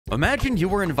Imagine you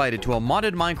were invited to a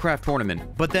modded Minecraft tournament,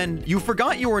 but then you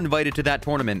forgot you were invited to that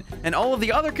tournament, and all of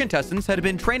the other contestants had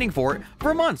been training for it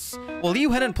for months. Well,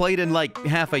 you hadn't played in like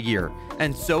half a year,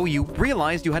 and so you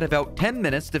realized you had about 10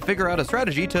 minutes to figure out a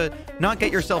strategy to not get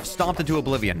yourself stomped into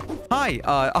oblivion. Hi,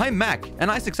 I'm Mac,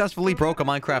 and I successfully broke a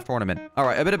Minecraft tournament.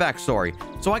 Alright, a bit of backstory.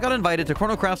 So I got invited to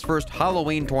ChronoCraft's first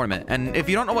Halloween tournament, and if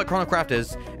you don't know what ChronoCraft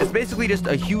is, it's basically just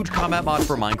a huge combat mod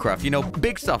for Minecraft. You know,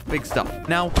 big stuff, big stuff.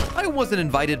 Now, I wasn't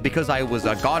invited because I was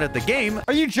a god at the game.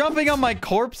 Are you jumping on my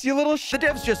corpse, you little sh— The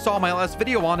devs just saw my last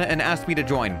video on it and asked me to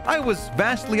join. I was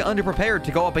vastly underprepared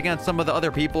to go up against some of the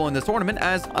other people in this tournament,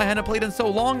 as I hadn't played in so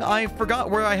long, I forgot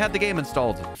where I had the game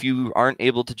installed. If you aren't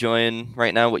able to join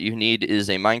right now, what you need is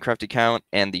a Minecraft account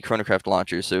and the ChronoCraft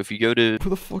launcher. So if you go to... Where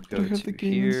the fuck do I have the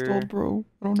game installed, bro?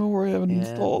 I don't know where I have it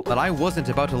installed. But I wasn't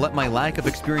about to let my lack of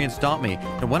experience stop me.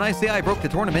 And when I say I broke the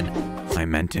tournament, I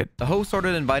meant it. The host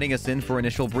started inviting us in for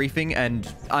initial briefing,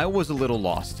 and I was a little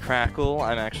lost. Crackle,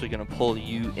 I'm actually going to pull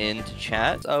you into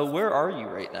chat. Where are you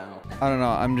right now? I don't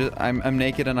know. I'm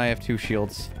naked and I have 2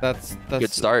 shields. That's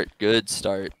Good start. Good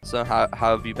start. So how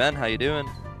have you been? How you doing?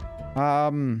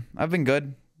 I've been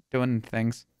good, doing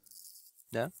things.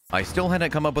 Yeah. I still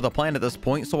hadn't come up with a plan at this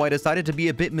point, so I decided to be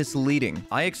a bit misleading.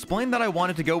 I explained that I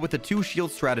wanted to go with the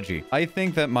 2-shield strategy. I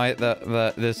think that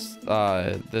this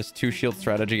 2-shield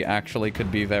strategy actually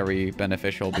could be very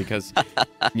beneficial because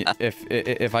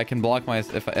if I can block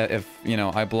if you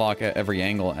know I block at every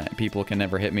angle, people can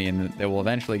never hit me, and they will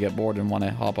eventually get bored and want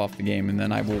to hop off the game, and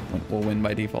then I will win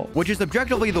by default. Which is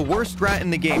objectively the worst strat in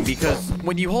the game, because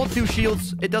when you hold 2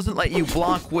 shields, it doesn't let you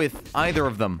block with either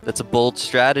of them. That's a bold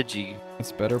strategy.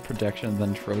 It's better protection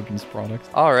than Trojan's products.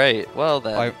 All right, well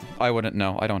then. I wouldn't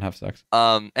know. I don't have sex.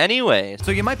 Anyway. So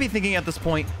you might be thinking at this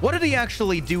point, what did he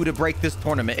actually do to break this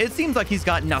tournament? It seems like he's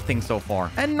got nothing so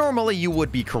far. And normally you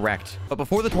would be correct. But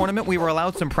before the tournament, we were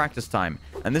allowed some practice time.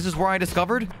 And this is where I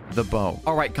discovered the bow.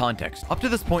 All right, context. Up to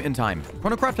this point in time,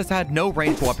 ChronoCraft has had no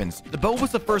ranged weapons. The bow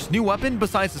was the first new weapon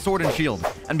besides the sword and shield.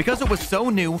 And because it was so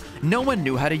new, no one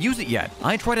knew how to use it yet.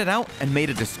 I tried it out and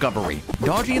made a discovery.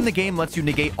 Dodging in the game lets you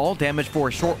negate all damage for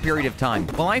a short period of time.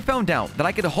 Well, I found out that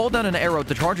I could hold down an arrow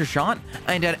to charge a shot,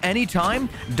 and at any time,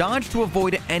 dodge to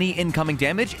avoid any incoming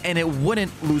damage, and it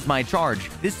wouldn't lose my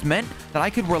charge. This meant that I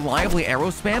could reliably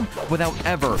arrow spam without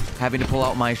ever having to pull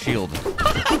out my shield.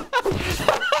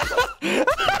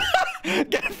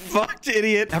 Get fucked,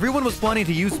 idiot. Everyone was planning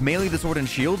to use melee the sword and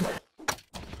shield,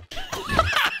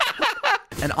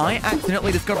 and I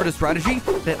accidentally discovered a strategy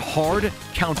that hard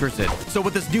counters it. So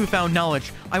with this newfound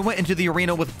knowledge, I went into the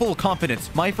arena with full confidence.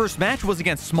 My first match was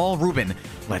against Small Ruben.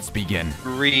 Let's begin.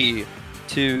 3,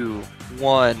 2,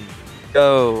 1,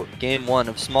 go. Game 1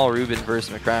 of Small Ruben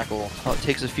versus Macrackle. Oh, it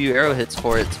takes a few arrow hits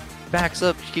for it. Backs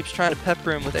up, keeps trying to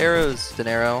pepper him with arrows. It's an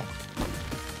arrow.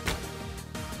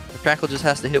 Macrackle just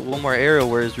has to hit one more arrow,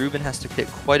 whereas Ruben has to hit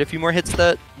quite a few more hits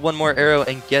that one more arrow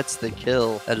and gets the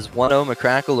kill. That is 1-0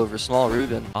 Macrackle over Small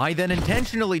Ruben. I then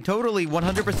intentionally, totally,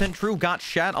 100% true, got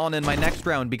shat on in my next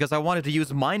round because I wanted to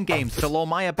use mind games to lull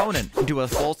my opponent into a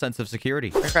false sense of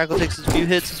security. Macrackle takes his few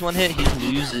hits, his one hit,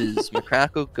 he loses.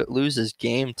 Macrackle loses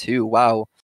game 2. Wow.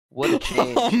 What a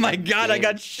change. Oh my god, I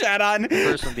got shat on.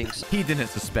 First one being... He didn't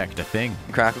suspect a thing.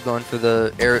 Macrackle going for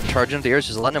the arrow, charging up the arrows,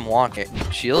 just letting him walk.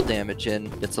 Shield damage in,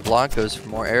 gets the block, goes for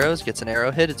more arrows, gets an arrow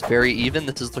hit. It's very even.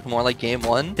 This is looking more like game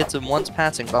 1. Hits him once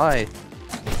passing by.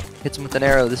 Hits him with an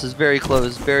arrow. This is very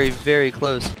close. Very, very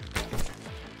close.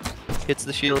 Hits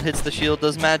the shield,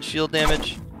 does mad shield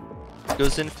damage.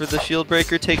 Goes in for the shield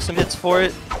breaker, takes some hits for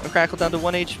it. Macrackle down to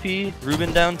 1 HP.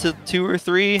 Ruben down to 2 or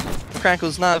 3.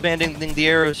 Macrackle's not abandoning the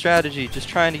arrow strategy, just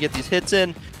trying to get these hits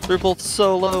in. They're both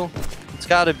so low. It's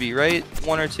gotta be, right?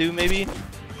 1 or 2 maybe?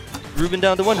 Ruben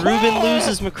down to 1. Ruben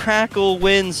loses. Macrackle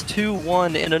wins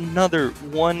 2-1 in another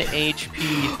 1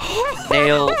 HP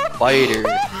nail biter.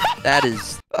 That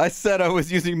is... I said I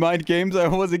was using mind games. I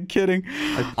wasn't kidding.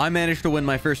 I managed to win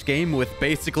my first game with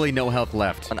basically no health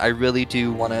left. And I really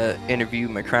do want to interview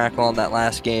Macrackle on that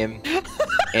last game.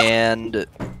 And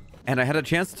I had a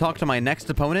chance to talk to my next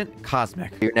opponent,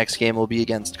 Cosmic. Your next game will be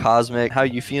against Cosmic. How are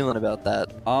you feeling about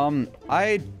that?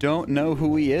 I don't know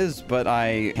who he is, but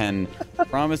I can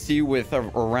promise you with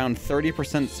around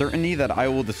 30% certainty that I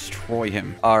will destroy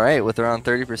him. All right, with around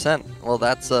 30%. Well,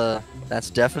 that's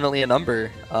definitely a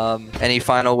number. Any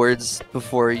final words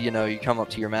before, you come up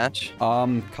to your match?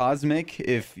 Cosmic,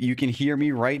 if you can hear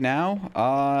me right now,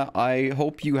 I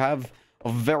hope you have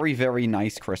a very, very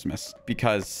nice Christmas,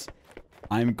 because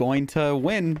I'm going to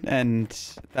win, and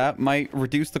that might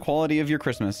reduce the quality of your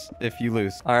Christmas if you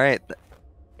lose. All right.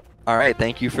 All right,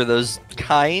 thank you for those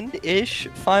kind-ish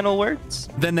final words.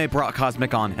 Then they brought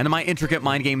Cosmic on, and my intricate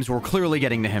mind games were clearly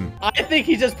getting to him. I think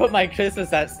he just put my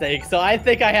Christmas at stake, so I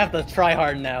think I have to try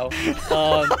hard now.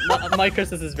 My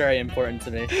Christmas is very important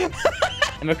to me.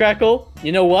 And Macrackle,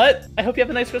 you know what? I hope you have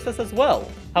a nice Christmas as well.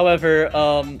 However,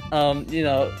 you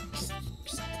know,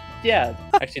 yeah.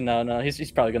 Actually, no.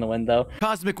 He's probably gonna win though.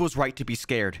 Cosmic was right to be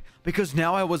scared, because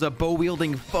now I was a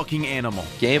bow-wielding fucking animal.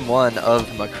 Game 1 of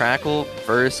Macrackle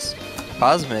versus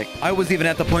Cosmic. I was even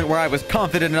at the point where I was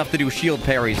confident enough to do shield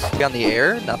parries. On the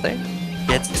air, nothing.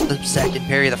 Gets the second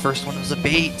parry. The first one was a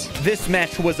bait. This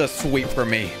match was a sweep for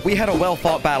me. We had a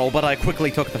well-fought battle, but I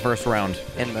quickly took the first round.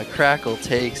 And Macrackle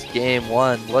takes game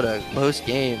 1. What a close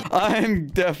game. I'm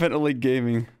definitely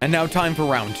gaming. And now time for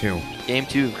round 2. Game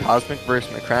 2, Cosmic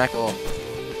versus Macrackle.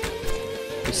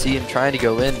 We see him trying to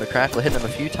go in. Macrackle hitting him a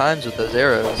few times with those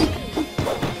arrows.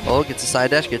 Oh, gets a side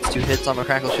dash, gets 2 hits on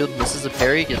Macrackle's shield, misses a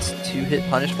parry, gets 2 hit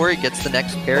punish for it, gets the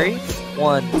next parry.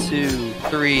 1, 2,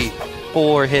 3,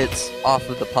 4 hits off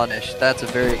of the punish. That's a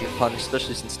very good punish,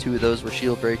 especially since 2 of those were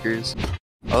shield breakers.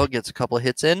 Oh, gets a couple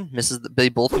hits in, misses. They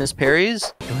both miss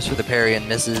parries. Goes for the parry and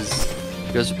misses.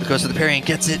 Goes for the parry and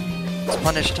gets it. It's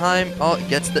punish time. Oh, it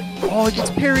gets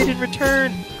parried in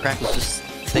return. Crackle's just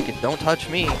thinking, don't touch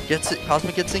me. Gets it.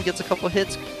 Cosmic gets in, gets a couple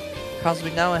hits.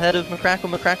 Cosmic now ahead of Macrackle.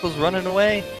 Macrackle's running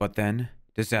away. But then,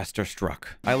 disaster struck.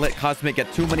 I let Cosmic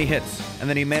get too many hits, and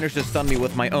then he managed to stun me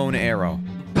with my own arrow.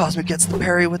 Cosmic gets the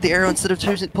parry with the arrow instead of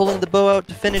pulling the bow out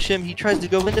to finish him. He tries to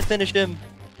go in to finish him.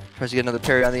 Tries to get another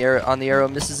parry on the arrow,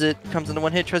 misses it. Comes into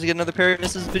one hit, tries to get another parry,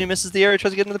 misses, but he misses the arrow.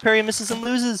 Tries to get another parry, misses and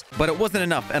loses. But it wasn't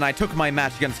enough, and I took my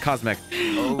match against Cosmic.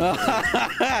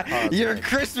 Oh, your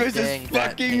Christmas is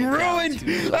fucking ruined!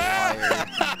 How am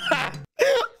I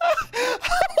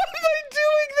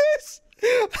doing this?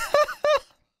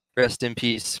 Rest in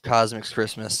peace, Cosmic's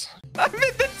Christmas. I'm in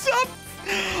the top!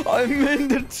 I'm in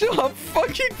the top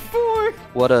fucking 4!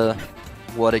 What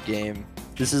a game.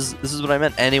 This is what I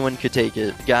meant. Anyone could take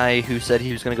it. Guy who said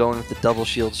he was going to go in with the double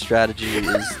shield strategy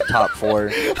is top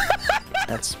 4.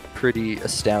 That's pretty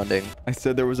astounding. I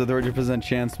said there was a 30%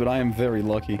 chance, but I am very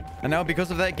lucky. And now,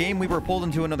 because of that game, we were pulled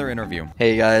into another interview.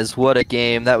 Hey guys, what a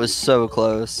game. That was so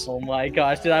close. Oh my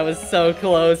gosh, dude, I was so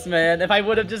close, man. If I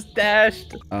would have just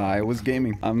dashed. I was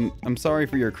gaming. I'm sorry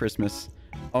for your Christmas.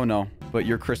 Oh no, but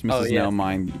your Christmas is now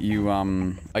mine.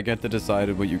 I get to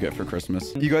decide what you get for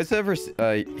Christmas. You guys ever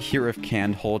hear of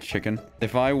canned whole chicken?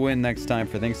 If I win next time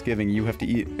for Thanksgiving, you have to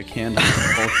eat a canned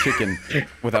whole chicken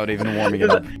without even warming it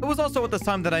up. It was also at this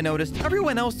time that I noticed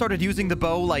everyone else started using the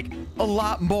bow, like, a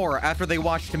lot more after they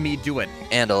watched me do it.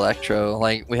 And Electro.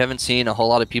 Like, we haven't seen a whole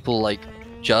lot of people, like,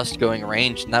 just going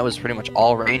range, and that was pretty much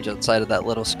all range outside of that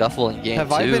little scuffle in game 2.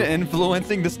 Have I been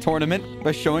influencing this tournament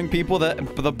by showing people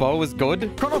that the bow is good?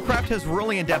 ChronoCraft has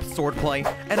really in-depth swordplay,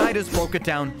 and I just broke it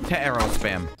down to arrow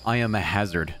spam. I am a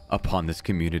hazard upon this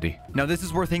community. Now this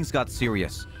is where things got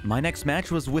serious. My next match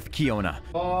was with Kiona,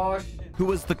 who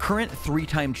was the current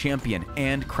 3-time champion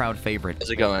and crowd favorite.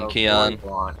 How's it going, Keon?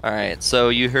 Alright, so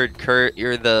you heard Kurt,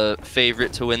 you're the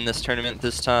favorite to win this tournament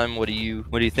this time. What do you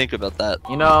think about that?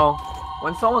 You know,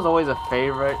 when someone's always a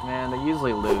favorite, man, they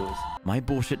usually lose. My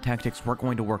bullshit tactics weren't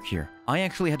going to work here. I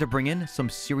actually had to bring in some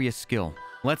serious skill.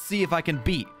 Let's see if I can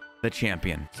beat the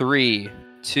champion. 3,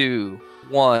 2,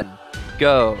 1,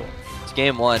 go. It's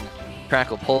game 1.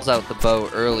 Crackle pulls out the bow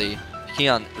early.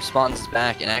 Keon responds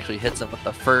back and actually hits him with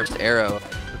the first arrow.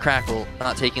 Crackle,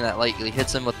 not taking that lightly,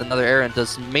 hits him with another arrow and does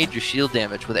some major shield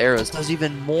damage with arrows. Does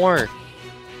even more.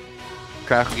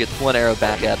 Crackle gets one arrow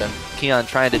back at him. Keon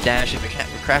trying to dash it.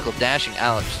 Crackle dashing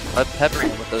out, peppering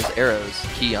him with those arrows.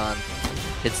 Keon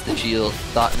hits the shield,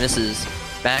 thought misses,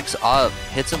 backs up,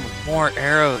 hits him with more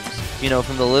arrows. You know,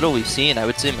 from the little we've seen, I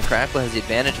would say Macrackle has the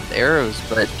advantage with arrows,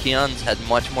 but Keon's had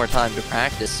much more time to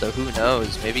practice, so who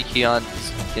knows? Maybe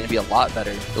Keon's going to be a lot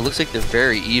better. It looks like they're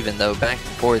very even, though, back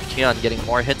and forth. Keon getting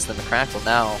more hits than Macrackle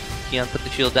now. Keon put the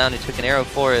shield down, he took an arrow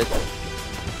for it.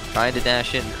 Trying to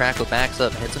dash in, Crackle backs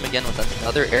up, hits him again with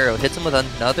another arrow, hits him with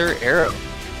another arrow.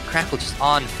 Crackle just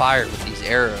on fire with these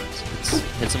arrows.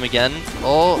 Hits him again.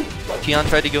 Oh, Keon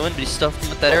tried to go in, but he stuffed him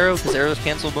with that arrow because arrows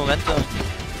cancel momentum.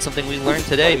 It's something we learned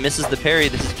today. Misses the parry.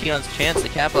 This is Keon's chance to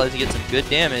capitalize and get some good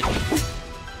damage.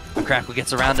 Crackle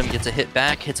gets around him, gets a hit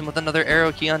back, hits him with another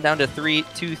arrow. Keon down to 3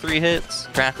 hits.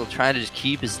 Crackle trying to just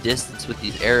keep his distance with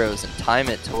these arrows and time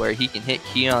it to where he can hit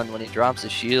Keon when he drops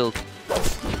his shield.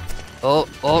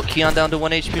 Oh, Keon down to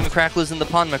 1 HP. Macrackle is in the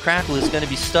pond. Macrackle is going to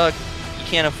be stuck. He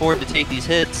can't afford to take these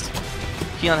hits.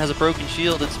 Keon has a broken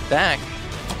shield. It's back.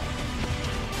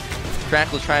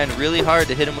 Crackle trying really hard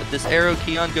to hit him with this arrow.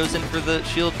 Keon goes in for the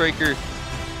shield breaker.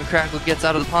 Macrackle gets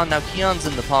out of the pond. Now Keon's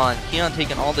in the pond. Keon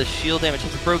taking all this shield damage.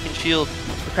 Hits a broken shield.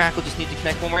 Macrackle just needs to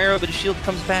connect one more arrow, but his shield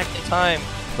comes back in time.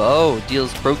 Bo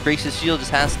breaks his shield,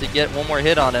 just has to get one more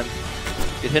hit on him.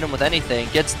 Could hit him with anything.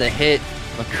 Gets the hit.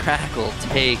 Macrackle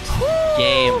takes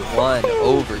game 1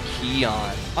 over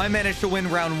Keon. I managed to win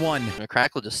round 1.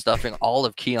 Macrackle just stuffing all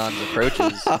of Keon's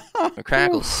approaches.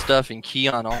 Macrackle's stuffing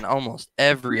Keon on almost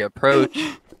every approach.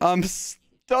 I'm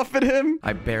stuffing him.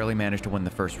 I barely managed to win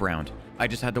the first round. I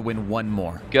just had to win 1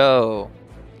 more. Go.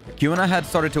 Kiona had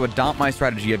started to adopt my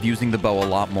strategy of using the bow a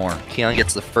lot more. Keon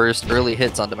gets the first early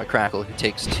hits onto Macrackle, who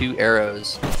takes 2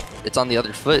 arrows. It's on the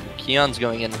other foot. Keon's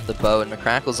going in with the bow, and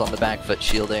Macrackle's on the back foot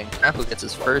shielding. Macrackle gets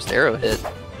his first arrow hit.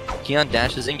 Keon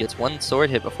dashes in, gets 1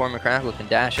 sword hit before Macrackle can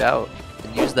dash out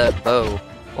and use that bow,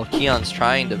 while Keon's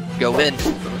trying to go in.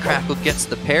 But Macrackle gets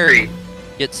the parry.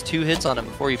 Gets 2 hits on him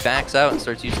before he backs out and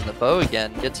starts using the bow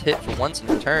again. Gets hit for once in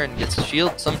return. Gets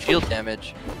some shield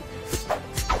damage.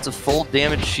 It's a full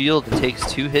damage shield and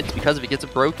takes 2 hits because of it. Gets a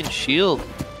broken shield.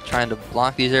 Trying to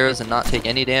block these arrows and not take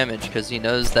any damage because he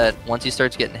knows that once he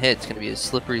starts getting hit, it's going to be a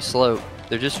slippery slope.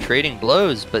 They're just trading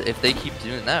blows, but if they keep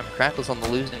doing that, Macrackle's on the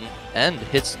losing end.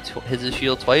 Hits his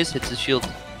shield twice, hits his shield.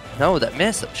 No, that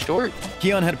miss up short.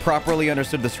 Keon had properly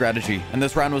understood the strategy, and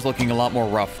this round was looking a lot more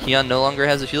rough. Keon no longer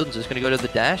has a shield and just going to go to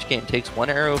the dash game. Takes 1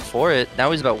 arrow for it.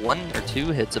 Now he's about 1 or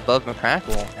 2 hits above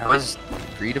Macrackle. Now he's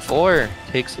 3 to 4.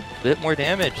 Takes a bit more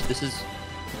damage. This is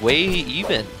way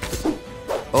even.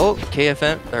 Oh,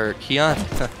 Keon.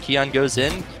 Keon goes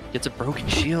in, gets a broken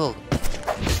shield.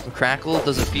 Macrackle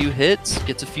does a few hits,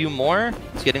 gets a few more.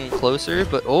 It's getting closer,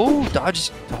 but oh, dodges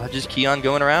Keon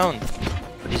going around.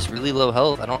 But he's really low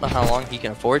health. I don't know how long he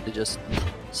can afford to just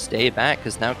stay back,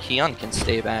 because now Keon can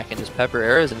stay back and just pepper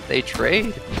arrows, and if they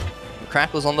trade,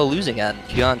 Macrackle's on the losing end.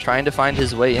 Keon trying to find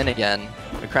his way in again.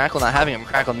 Macrackle not having it.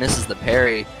 Macrackle misses the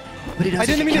parry. But he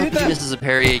doesn't he misses a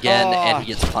parry again, and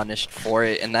he gets punished for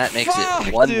it, and that makes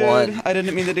it 1-1. I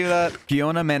didn't mean to do that.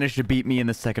 Kiona managed to beat me in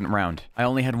the second round. I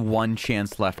only had 1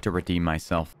 chance left to redeem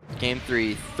myself. Game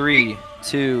 3. 3,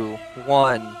 2,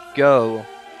 1, go.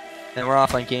 And we're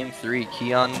off on game 3.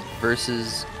 Keon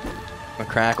versus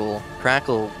Macrackle.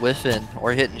 Macrackle whiffing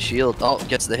or hitting shield. Oh,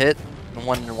 gets the hit.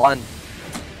 1-1.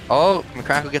 Oh,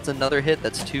 Macrackle gets another hit.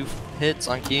 That's 2 hits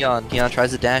on Keon. Keon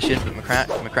tries to dash in, but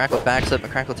Macrackle backs up.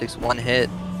 Macrackle takes 1 hit.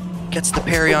 Gets the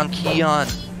parry on Keon,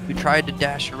 who tried to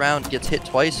dash around. Gets hit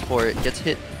twice for it. Gets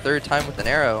hit the 3rd time with an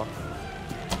arrow.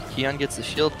 Keon gets the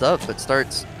shield up, but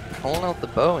starts pulling out the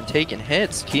bow and taking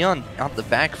hits. Keon on the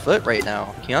back foot right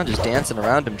now. Keon just dancing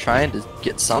around him, trying to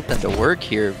get something to work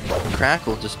here.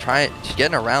 Macrackle just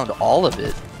getting around all of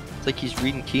it. It's like he's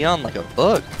reading Keon like a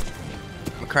book.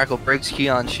 Macrackle breaks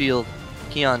Keon's shield.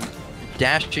 Keon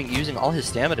dashing, using all his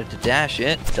stamina to dash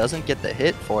in. Doesn't get the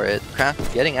hit for it.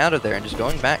 Macrackle getting out of there and just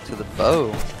going back to the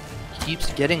bow.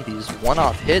 Keeps getting these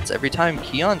one-off hits every time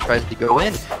Keon tries to go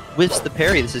in. Whiffs the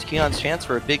parry. This is Keon's chance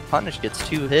for a big punish. Gets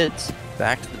 2 hits.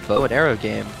 Back to the bow and arrow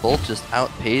game. Both just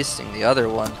outpacing the other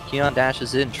one. Keon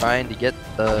dashes in, trying to get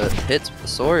the hits with the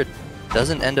sword.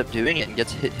 Doesn't end up doing it and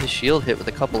gets his shield hit with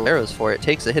a couple arrows for it.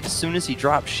 Takes a hit as soon as he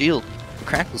drops shield.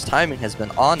 Macrackle's timing has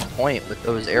been on point with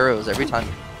those arrows every time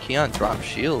Keon drops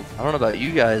shield. I don't know about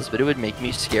you guys, but it would make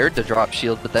me scared to drop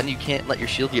shield, but then you can't let your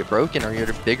shield get broken or you're at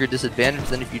a bigger disadvantage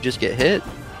than if you just get hit.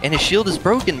 And his shield is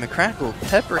broken. Macrackle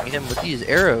peppering him with these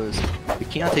arrows. But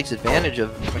Keon takes advantage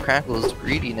of Macrackle's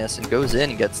greediness and goes in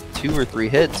and gets 2 or 3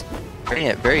 hits, bringing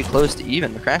it very close to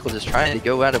even. Macrackle just trying to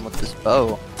go at him with this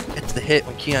bow. Gets the hit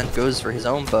when Keon goes for his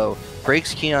own bow.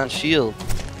 Breaks Keon's shield.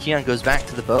 Keon goes back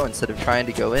to the bow instead of trying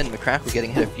to go in. Macrackle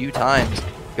getting hit a few times.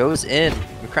 Goes in.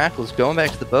 Macrackle's going back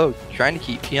to the bow, trying to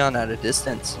keep Keon at a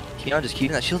distance. Keon just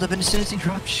keeping that shield up, and as soon as he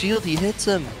drops shield, he hits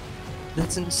him.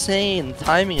 That's insane. The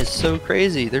timing is so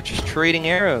crazy. They're just trading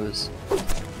arrows.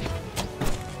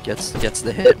 Gets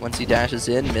the hit once he dashes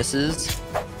in, misses.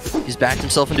 He's backed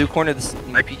himself into a corner. This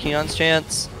might be Keon's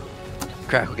chance.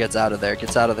 Macrackle gets out of there,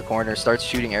 gets out of the corner, starts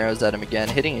shooting arrows at him again,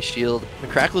 hitting his shield.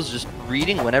 Macrackle's just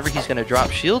reading whenever he's going to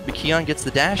drop shield, but Keon gets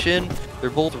the dash in. They're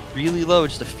both really low,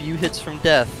 just a few hits from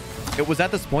death. It was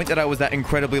at this point that I was at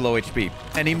incredibly low HP.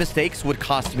 Any mistakes would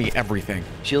cost me everything.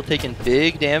 Shield taking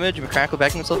big damage. Macrackle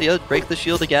backing himself the other, break the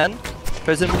shield again.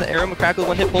 Tries in with the arrow. Macrackle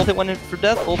 1 hit, both hit 1 hit for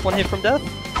death, both 1 hit from death.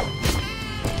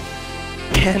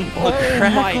 And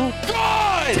Macrackle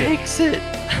takes it.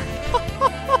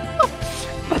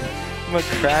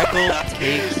 Macrackle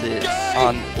takes it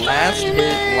on last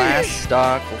hit, last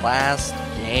stock, last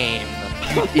game.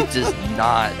 It does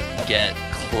not get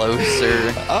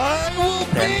closer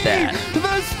than that.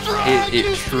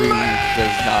 It truly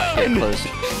does not get closer.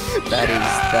 That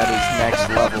is next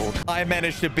level. I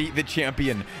managed to beat the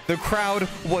champion. The crowd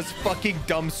was fucking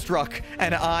dumbstruck,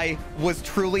 and I was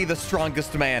truly the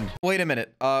strongest man. Wait a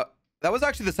minute. That was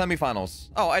actually the semifinals.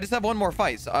 Oh, I just have one more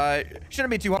fight. Shouldn't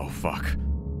be too hard. Oh, fuck.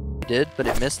 He did, but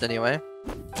it missed anyway.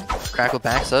 Crackle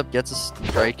backs up, gets a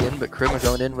strike in, but Charisma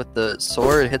going in with the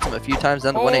sword, hits him a few times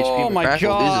down to 1 HP. my Macrackle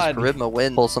God. loses, Charisma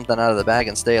wins, pulls something out of the bag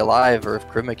and stay alive, or if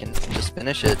Charisma can just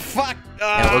finish it. Fuck.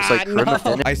 And it looks like Charisma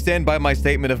finished. I stand by my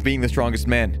statement of being the strongest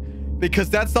man. Because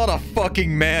that's not a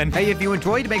fucking man. Hey, if you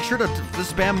enjoyed, make sure to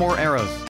spam more arrows.